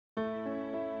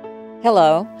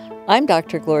Hello, I'm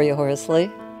Dr. Gloria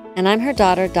Horsley. And I'm her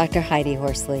daughter, Dr. Heidi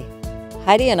Horsley.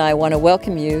 Heidi and I want to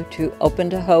welcome you to Open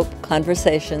to Hope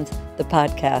Conversations, the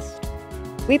podcast.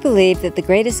 We believe that the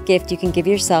greatest gift you can give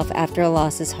yourself after a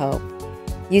loss is hope,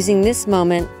 using this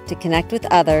moment to connect with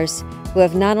others who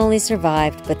have not only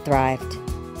survived but thrived.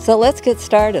 So let's get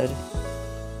started.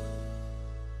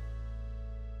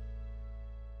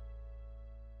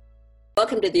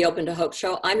 Welcome to the Open to Hope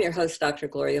Show. I'm your host, Dr.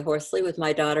 Gloria Horsley, with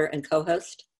my daughter and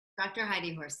co-host, Dr.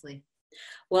 Heidi Horsley.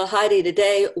 Well, Heidi,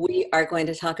 today we are going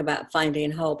to talk about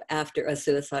finding hope after a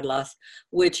suicide loss,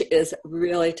 which is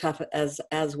really tough.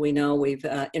 As we know, we've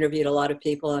interviewed a lot of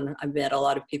people, and I've met a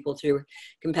lot of people through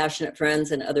Compassionate Friends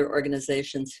and other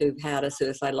organizations who've had a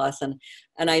suicide loss, and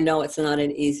I know it's not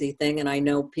an easy thing, and I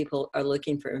know people are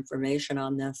looking for information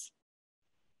on this.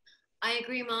 I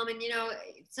agree, Mom. And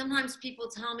sometimes people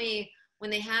tell me when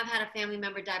they have had a family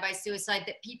member die by suicide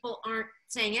that people aren't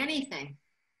saying anything,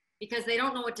 because they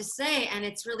don't know what to say. And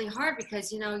it's really hard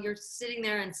because, you're sitting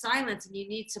there in silence and you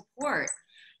need support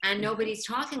and nobody's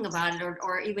talking about it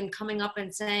or even coming up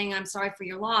and saying, I'm sorry for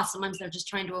your loss. Sometimes they're just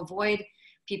trying to avoid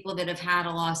people that have had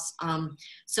a loss.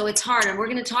 So it's hard. And we're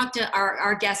going to talk to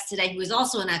our guest today, who is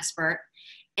also an expert,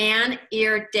 Anne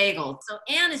Dagle. So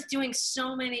Anne is doing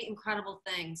so many incredible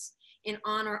things in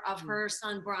honor of her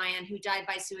son, Brian, who died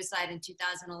by suicide in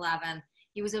 2011.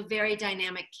 He was a very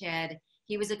dynamic kid.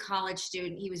 He was a college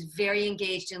student. He was very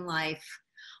engaged in life.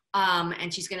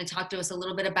 And she's going to talk to us a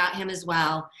little bit about him as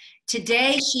well.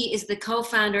 Today, she is the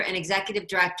co-founder and executive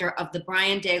director of the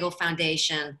Brian Dagle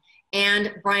Foundation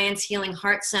and Brian's Healing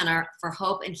Heart Center for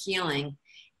Hope and Healing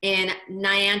in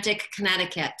Niantic,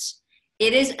 Connecticut.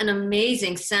 It is an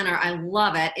amazing center. I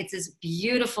love it. It's this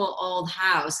beautiful old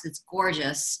house. It's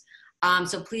gorgeous.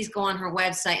 So please go on her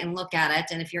website and look at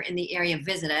it. And if you're in the area,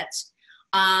 visit it.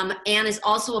 Anne is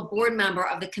also a board member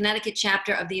of the Connecticut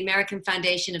chapter of the American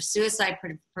Foundation of Suicide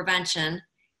Prevention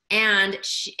and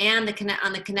on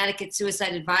the Connecticut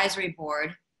Suicide Advisory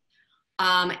Board.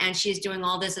 And she's doing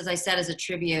all this, as I said, as a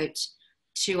tribute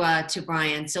to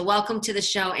Brian. So welcome to the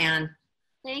show, Anne.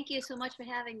 Thank you so much for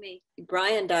having me.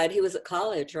 Brian died. He was at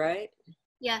college, right?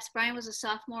 Yes, Brian was a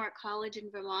sophomore at college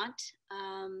in Vermont.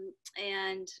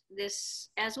 And this,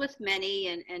 as with many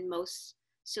and most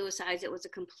suicides, it was a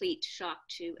complete shock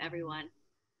to everyone.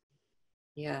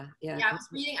 Yeah. I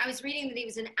was reading that he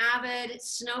was an avid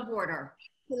snowboarder.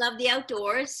 He loved the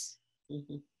outdoors.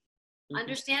 Mm-hmm.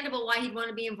 Understandable why he'd want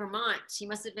to be in Vermont. He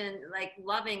must have been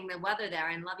loving the weather there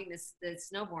and loving the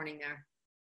snowboarding there.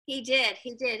 He did.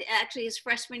 Actually, his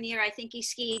freshman year, I think he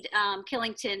skied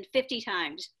Killington 50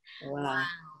 times. Wow.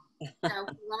 So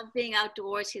he loved being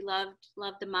outdoors. He loved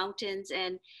the mountains,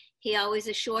 and he always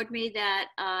assured me that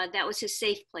that was his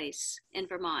safe place in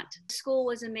Vermont. The school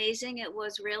was amazing. It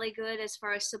was really good as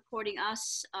far as supporting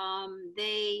us.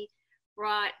 They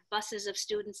brought buses of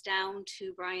students down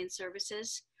to Brian's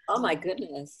services. Oh my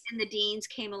goodness. And the deans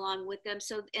came along with them.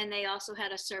 And they also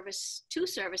had two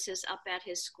services up at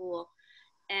his school.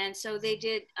 And so they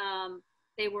did,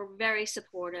 they were very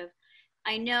supportive.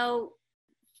 I know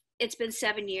it's been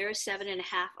 7 years, 7.5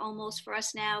 almost for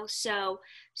us now.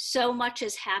 So much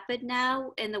has happened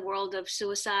now in the world of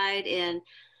suicide and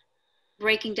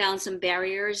breaking down some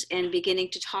barriers and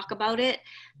beginning to talk about it.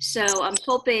 So I'm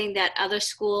hoping that other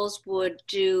schools would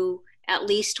do at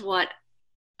least what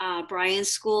Brian's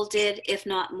school did, if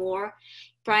not more.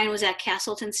 Brian was at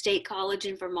Castleton State College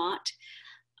in Vermont.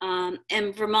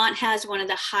 And Vermont has one of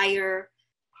the higher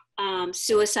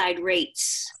suicide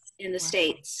rates in the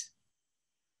States.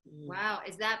 Wow.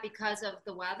 Is that because of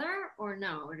the weather or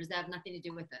no? Or does that have nothing to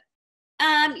do with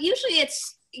it? Usually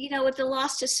it's, with the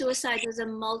loss to suicide, there's a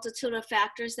multitude of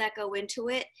factors that go into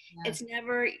it. Yeah. It's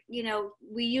never,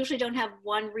 we usually don't have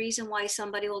one reason why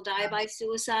somebody will die by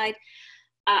suicide.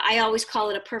 I always call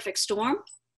it a perfect storm.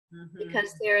 Mm-hmm.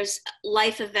 Because there's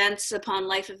life events upon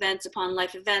life events upon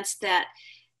life events that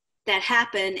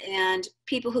happen, and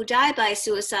people who die by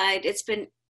suicide, it's been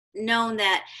known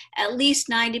that at least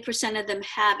 90% of them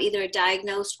have either a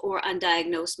diagnosed or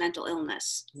undiagnosed mental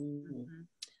illness. Mm-hmm.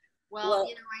 Well,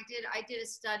 I did a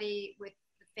study with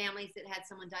the families that had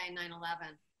someone die in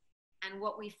 9/11, and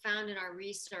what we found in our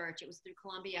research, it was through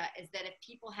Columbia, is that if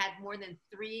people had more than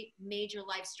 3 major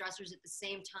life stressors at the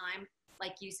same time,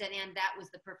 like you said, Anne, that was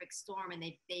the perfect storm, and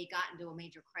they got into a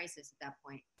major crisis at that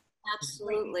point.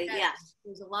 Absolutely, yes.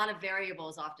 There's a lot of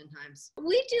variables oftentimes.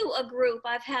 We do a group.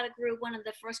 I've had a group. One of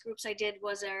the first groups I did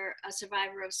was a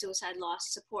survivor of suicide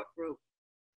loss support group.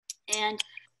 And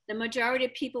the majority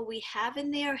of people we have in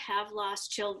there have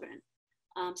lost children,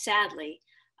 sadly.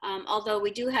 Although we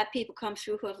do have people come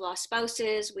through who have lost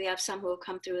spouses. We have some who have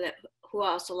come through who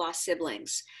also lost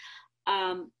siblings.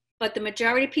 But the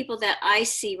majority of people that I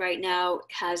see right now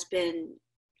has been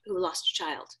who lost a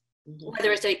child,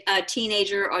 whether it's a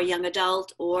teenager or young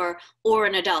adult or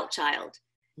an adult child.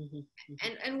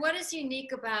 And what is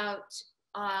unique about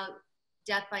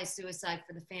death by suicide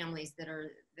for the families that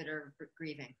are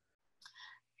grieving?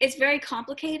 It's very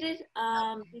complicated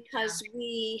because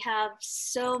we have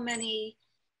so many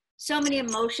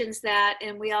emotions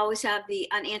and we always have the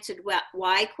unanswered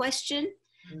why question.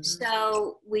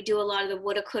 So we do a lot of the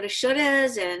woulda, coulda,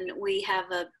 shouldas, and we have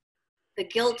the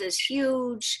guilt is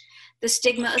huge. The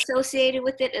stigma associated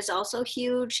with it is also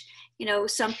huge. You know,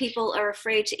 some people are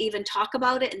afraid to even talk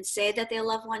about it and say that their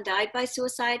loved one died by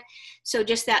suicide. So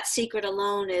just that secret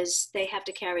alone they have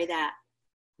to carry that.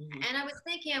 And I was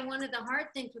thinking, one of the hard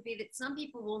things would be that some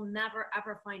people will never,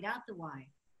 ever find out the why.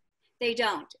 They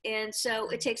don't. And so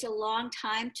it takes a long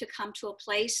time to come to a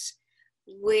place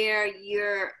where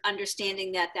you're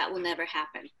understanding that will never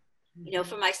happen. You know,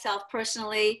 for myself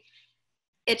personally,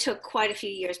 it took quite a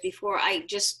few years before you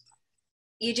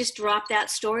just drop that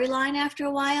storyline after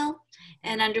a while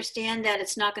and understand that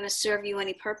it's not going to serve you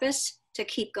any purpose to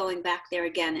keep going back there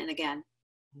again and again.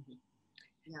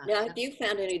 Now, have you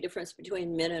found any difference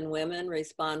between men and women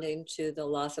responding to the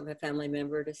loss of a family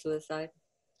member to suicide?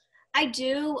 I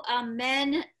do.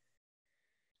 Men,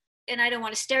 and I don't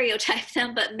want to stereotype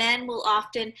them, but men will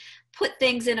often put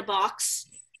things in a box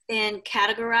and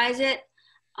categorize it,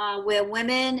 where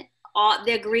women,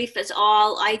 their grief is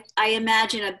all, I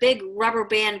imagine a big rubber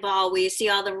band ball where you see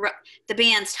all the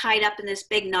bands tied up in this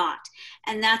big knot.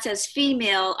 And that's, as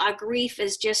female, our grief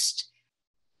is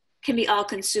can be all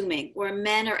consuming, where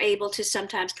men are able to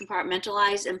sometimes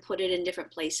compartmentalize and put it in different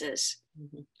places.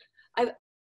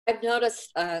 I've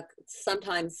noticed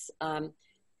sometimes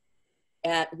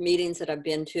at meetings that I've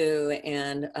been to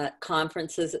and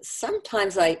conferences,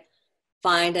 sometimes I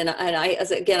find, and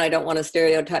again, I don't want to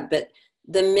stereotype, but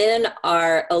the men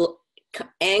are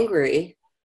angry.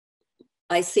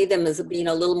 I see them as being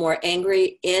a little more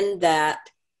angry in that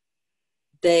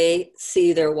they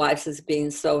see their wives as being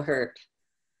so hurt.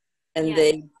 And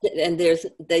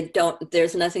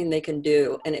there's nothing they can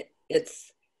do. And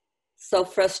it's so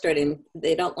frustrating.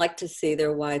 They don't like to see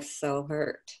their wives so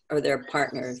hurt, or their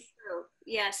partners.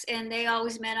 Yes, and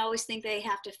men always think they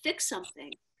have to fix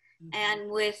something.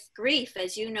 And with grief,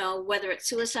 as you know, whether it's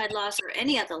suicide loss or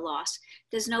any other loss,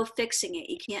 there's no fixing it.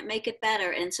 You can't make it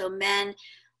better. And so men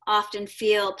often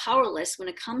feel powerless when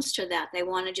it comes to that. They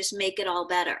want to just make it all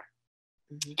better,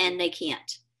 and they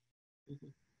can't.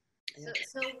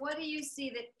 So what do you see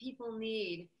that people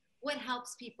need? What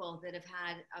helps people that have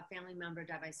had a family member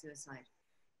die by suicide?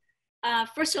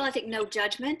 First of all, I think no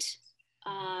judgment,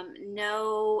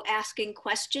 no asking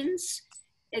questions.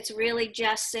 It's really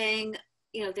just saying,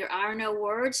 you know, there are no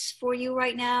words for you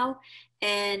right now,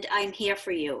 and I'm here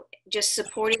for you. Just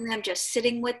supporting them, just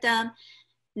sitting with them.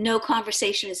 No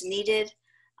conversation is needed.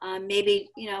 Maybe,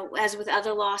 you know, as with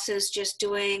other losses, just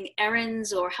doing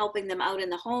errands or helping them out in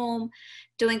the home,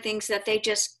 doing things that they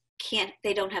just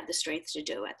they don't have the strength to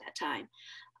do at that time.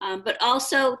 But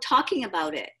also talking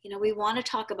about it. You know, we want to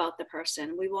talk about the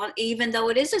person. Even though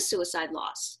it is a suicide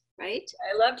loss, right?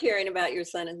 I loved hearing about your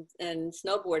son and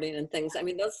snowboarding and things. I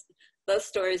mean, those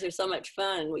stories are so much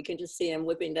fun. We can just see him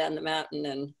whipping down the mountain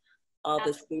and all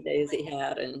the ski days he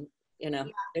had. And, you know,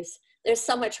 there's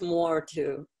so much more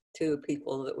to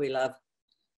people that we love.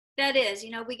 That is, you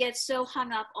know, we get so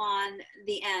hung up on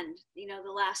the end, you know,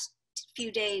 the last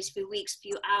few days, few weeks,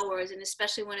 few hours, and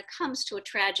especially when it comes to a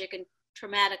tragic and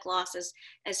traumatic loss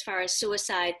as far as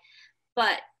suicide.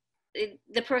 But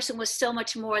the person was so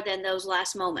much more than those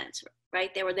last moments,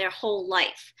 right? They were their whole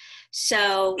life.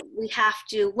 So we have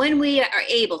to, when we are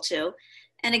able to,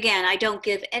 and again, I don't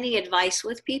give any advice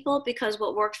with people because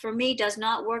what worked for me does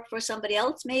not work for somebody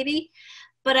else maybe,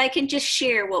 but I can just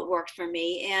share what worked for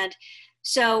me. And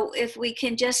so if we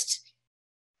can just,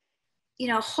 you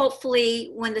know,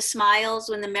 hopefully when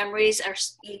the memories are,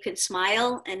 you can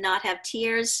smile and not have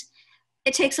tears.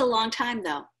 It takes a long time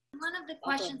though. One of the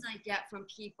questions I get from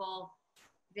people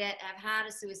that have had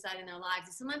a suicide in their lives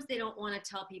is sometimes they don't want to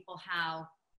tell people how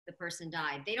the person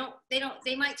died.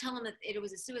 They might tell them that it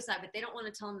was a suicide, but they don't want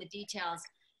to tell them the details.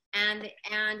 And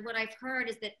what I've heard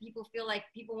is that people feel like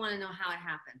people want to know how it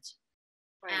happened.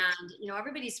 Right. And, you know,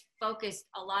 everybody's focused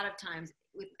a lot of times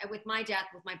with my death,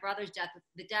 with my brother's death, with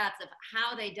the deaths of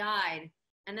how they died.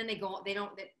 And then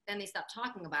then they stop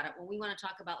talking about it. When we want to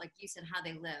talk about, like you said, how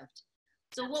they lived.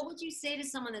 So what would you say to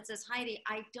someone that says, Heidi,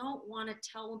 I don't want to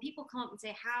tell, when people come up and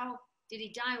say, how did he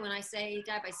die? When I say he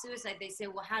died by suicide, they say,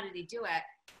 well, how did he do it?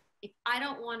 If I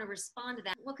don't want to respond to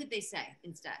that, what could they say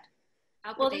instead?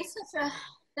 How Well, could they?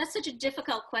 that's such a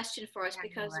difficult question for us Yeah,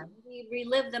 because right. we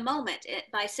relive the moment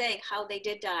by saying how they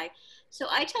did die. So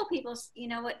I tell people, you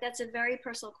know what, that's a very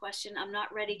personal question. I'm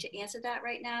not ready to answer that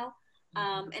right now,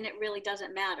 and it really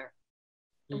doesn't matter.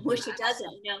 I Mhm. wish it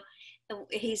doesn't. You know,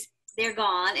 they're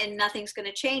gone, and nothing's going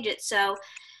to change it. So,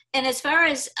 and as far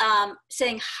as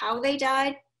saying how they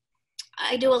died,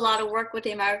 I do a lot of work with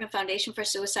the American Foundation for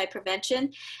Suicide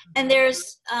Prevention, and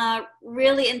there's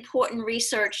really important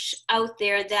research out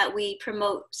there that we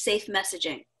promote safe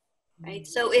messaging, right?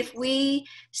 So if we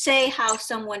say how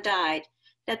someone died,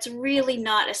 that's really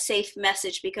not a safe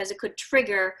message because it could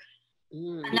trigger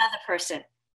another person.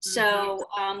 So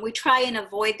we try and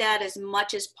avoid that as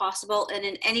much as possible. And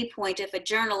at any point, if a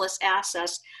journalist asks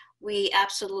us, we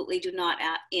absolutely do not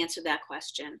answer that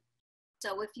question.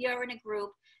 So if you're in a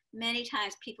group, many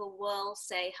times people will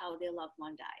say how their loved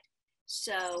one died.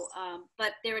 So,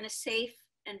 but they're in a safe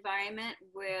environment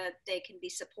where they can be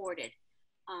supported.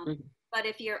 Mhm. But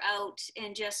if you're out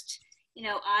and just, you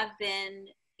know, I've been,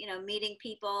 you know, meeting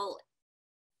people,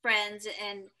 friends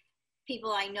and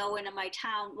people I know in my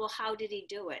town, well, how did he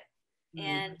do it?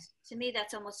 And to me,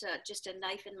 that's almost just a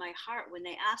knife in my heart when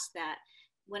they ask that,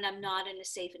 when I'm not in a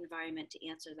safe environment to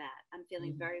answer that. I'm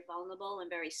feeling very vulnerable and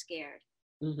very scared.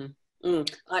 Mhm.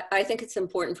 I think it's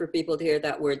important for people to hear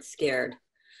that word scared,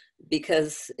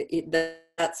 because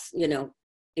that's, you know,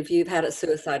 if you've had a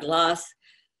suicide loss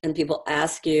and people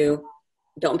ask you,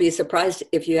 don't be surprised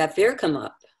if you have fear come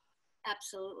up.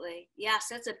 Absolutely. Yes,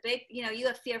 that's a big, you know, you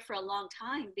have fear for a long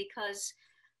time because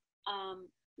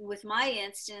with my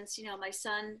instance, you know, my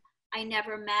son, I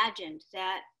never imagined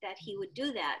that he would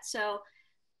do that. So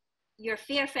your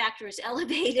fear factor is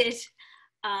elevated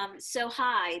so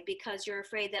high because you're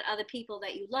afraid that other people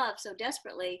that you love so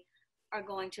desperately are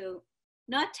going to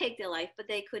not take their life, but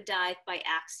they could die by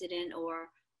accident or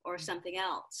something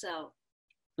else. So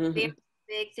fear is Hmm. a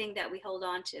big thing that we hold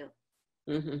on to.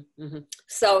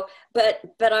 So,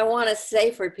 but I want to say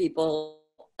for people,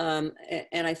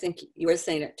 and I think you were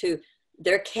saying it too,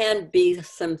 there can be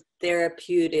some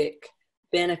therapeutic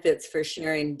benefits for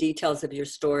sharing details of your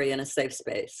story in a safe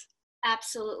space.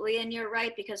 Absolutely. And you're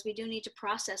right, because we do need to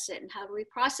process it. And how do we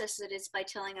process it is by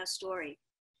telling our story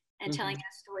and telling Hmm.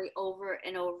 our story over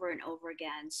and over and over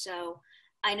again. So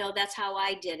I know that's how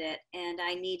I did it. And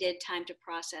I needed time to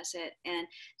process it. And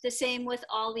the same with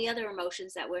all the other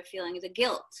emotions that we're feeling, the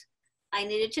guilt. I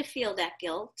needed to feel that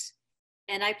guilt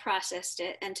and I processed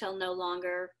it until no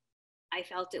longer I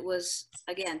felt it was,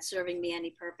 again, serving me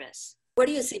any purpose. Where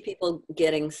do you see people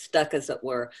getting stuck, as it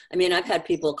were? I mean, I've had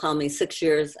people call me 6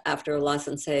 years after a loss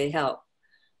and say, help,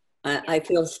 Yeah. I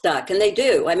feel stuck. And they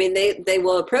do. I mean, they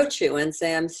will approach you and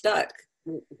say, I'm stuck.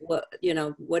 What, you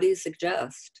know, what do you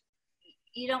suggest?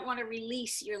 You don't want to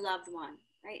release your loved one,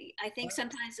 right? I think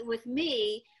sometimes with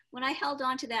me, when I held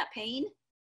on to that pain,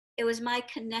 it was my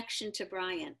connection to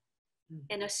Brian.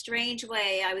 In a strange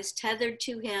way, I was tethered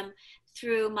to him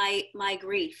through my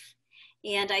grief.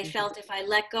 And I felt if I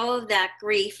let go of that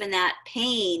grief and that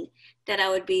pain, that I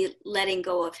would be letting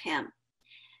go of him.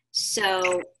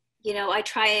 So, you know, I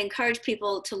try to encourage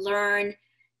people to learn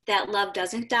that love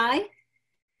doesn't die,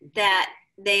 that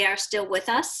they are still with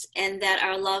us, and that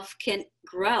our love can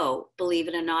grow, believe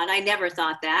it or not. I never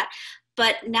thought that.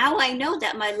 But now I know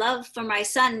that my love for my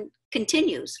son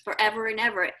continues forever and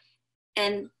ever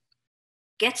and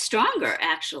gets stronger,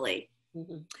 actually.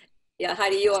 Mhm. Yeah,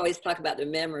 Heidi, you always talk about the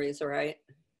memories, right?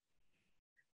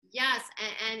 Yes,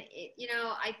 and it, you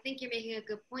know, I think you're making a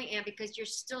good point, Anne, because you're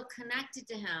still connected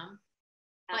to him,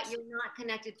 but you're not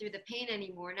connected through the pain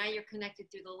anymore. Now you're connected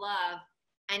through the love.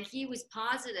 And he was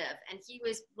positive and he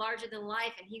was larger than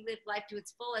life and he lived life to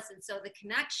its fullest. And so the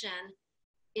connection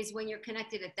is when you're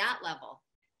connected at that level.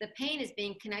 The pain is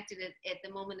being connected at the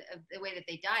moment of the way that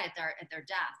they died at their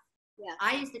death. Yes.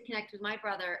 I used to connect with my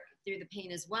brother through the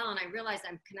pain as well. And I realized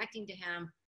I'm connecting to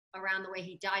him around the way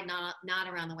he died, not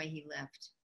around the way he lived.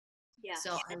 Yes.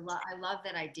 So I love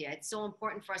that idea. It's so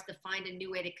important for us to find a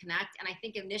new way to connect. And I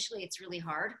think initially it's really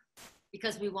hard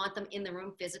because we want them in the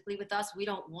room physically with us. We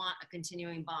don't want a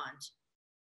continuing bond,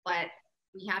 but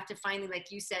we have to finally,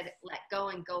 like you said, let go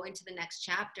and go into the next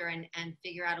chapter and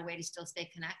figure out a way to still stay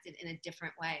connected in a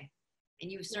different way.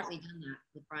 And you've certainly done that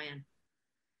with Brian.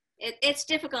 It's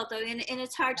difficult though, and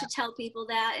it's hard to tell people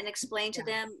that and explain to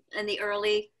them in the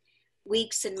early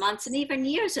weeks and months and even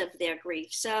years of their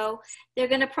grief. So they're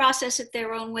going to process it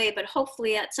their own way, but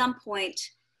hopefully at some point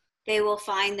they will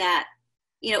find that,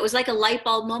 you know, it was like a light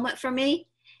bulb moment for me.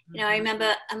 You know, I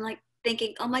remember I'm like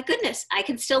thinking, oh my goodness, I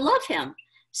can still love him.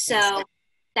 So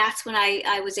that's when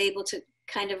I was able to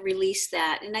kind of release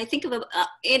that. And I think of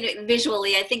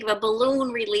visually, I think of a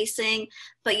balloon releasing,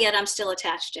 but yet I'm still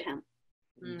attached to him.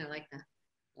 I like that.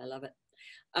 I love it.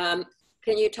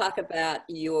 Can you talk about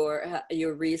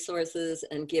your resources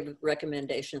and give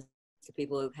recommendations to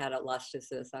people who've had a loss to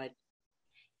suicide?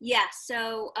 Yeah,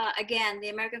 so again, the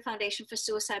American Foundation for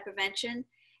Suicide Prevention,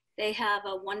 they have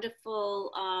a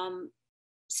wonderful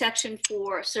section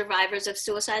for survivors of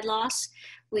suicide loss.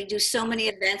 We do so many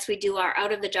events. We do our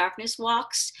Out of the Darkness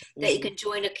walks that you can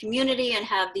join a community and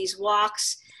have these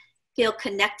walks, feel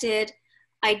connected.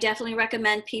 I definitely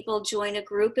recommend people join a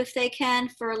group if they can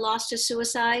for loss to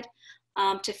suicide,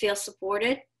 to feel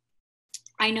supported.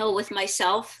 I know with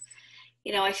myself,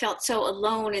 you know, I felt so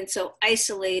alone and so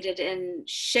isolated and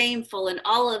shameful and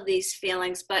all of these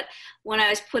feelings. But when I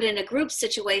was put in a group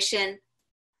situation,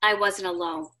 I wasn't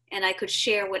alone and I could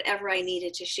share whatever I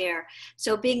needed to share.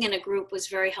 So being in a group was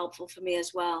very helpful for me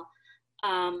as well.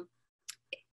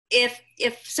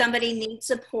 If somebody needs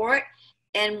support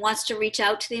and wants to reach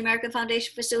out to the American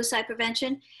Foundation for Suicide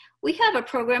Prevention, we have a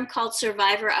program called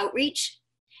Survivor Outreach,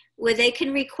 where they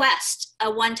can request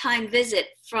a one-time visit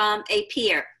from a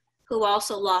peer who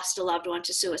also lost a loved one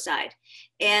to suicide.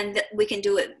 And we can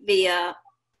do it via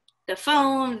the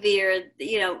phone, via,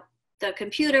 you know, the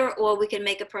computer, or we can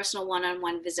make a personal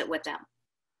one-on-one visit with them.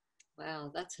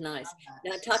 Wow, that's nice.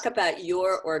 Now talk about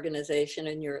your organization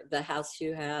and the house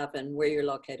you have and where you're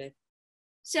located.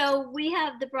 So we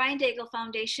have the Brian Dagle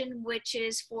Foundation, which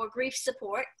is for grief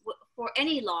support for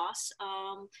any loss,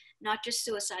 not just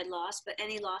suicide loss, but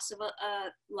any loss of a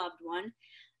loved one.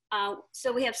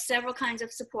 So we have several kinds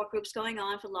of support groups going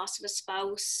on for loss of a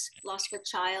spouse, loss of a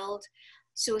child,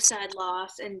 suicide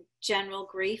loss, and general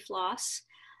grief loss.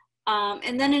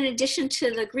 And then in addition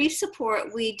to the grief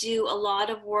support, we do a lot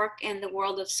of work in the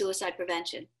world of suicide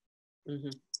prevention.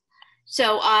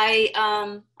 So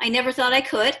I never thought I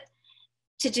could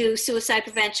to do suicide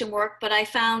prevention work, but I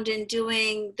found in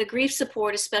doing the grief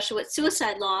support, especially with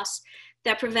suicide loss,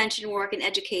 that prevention work and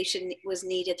education was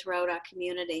needed throughout our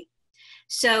community.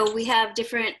 So we have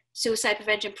different suicide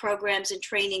prevention programs and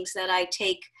trainings that I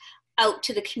take out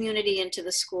to the community and to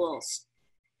the schools.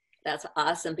 That's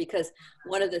awesome, because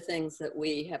one of the things that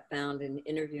we have found in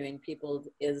interviewing people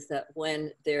is that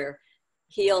when they're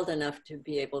healed enough to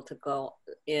be able to go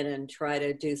in and try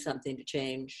to do something to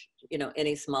change, you know,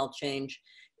 any small change,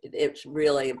 it's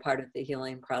really a part of the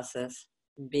healing process.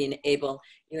 Being able,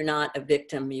 you're not a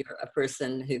victim, you're a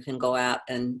person who can go out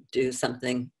and do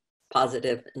something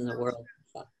positive in the world.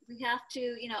 So. We have to,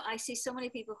 you know, I see so many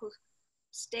people who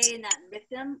stay in that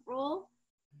victim role.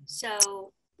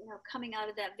 So, you know, coming out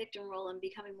of that victim role and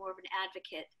becoming more of an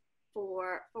advocate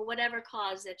for whatever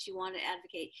cause that you want to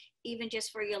advocate, even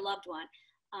just for your loved one,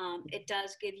 it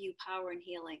does give you power and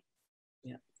healing.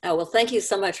 Yeah. Oh, well, thank you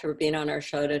so much for being on our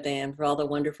show today and for all the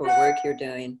wonderful work you're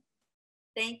doing.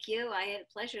 Thank you. I had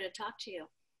a pleasure to talk to you.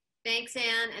 Thanks,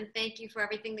 Anne, and thank you for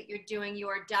everything that you're doing. You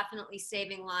are definitely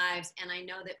saving lives, and I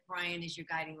know that Brian is your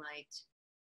guiding light.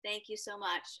 Thank you so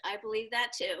much. I believe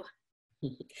that too.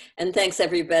 And thanks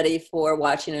everybody for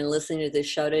watching and listening to this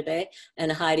show today.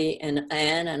 And Heidi and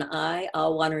Anne and I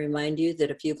all want to remind you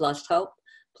that if you've lost hope,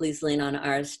 please lean on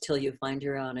ours till you find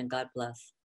your own, and God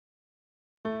bless.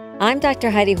 I'm Dr.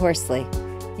 Heidi Horsley.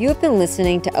 You have been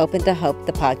listening to Open to Hope,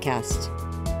 the podcast.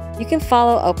 You can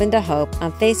follow Open to Hope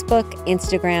on Facebook,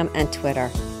 Instagram, and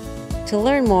Twitter. To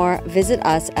learn more, visit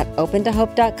us at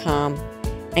opentohope.com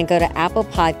and go to Apple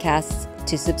Podcasts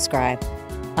to subscribe.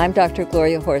 I'm Dr.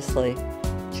 Gloria Horsley.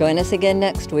 Join us again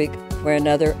next week for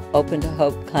another Open to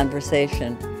Hope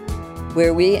conversation,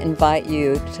 where we invite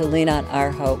you to lean on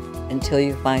our hope until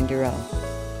you find your own.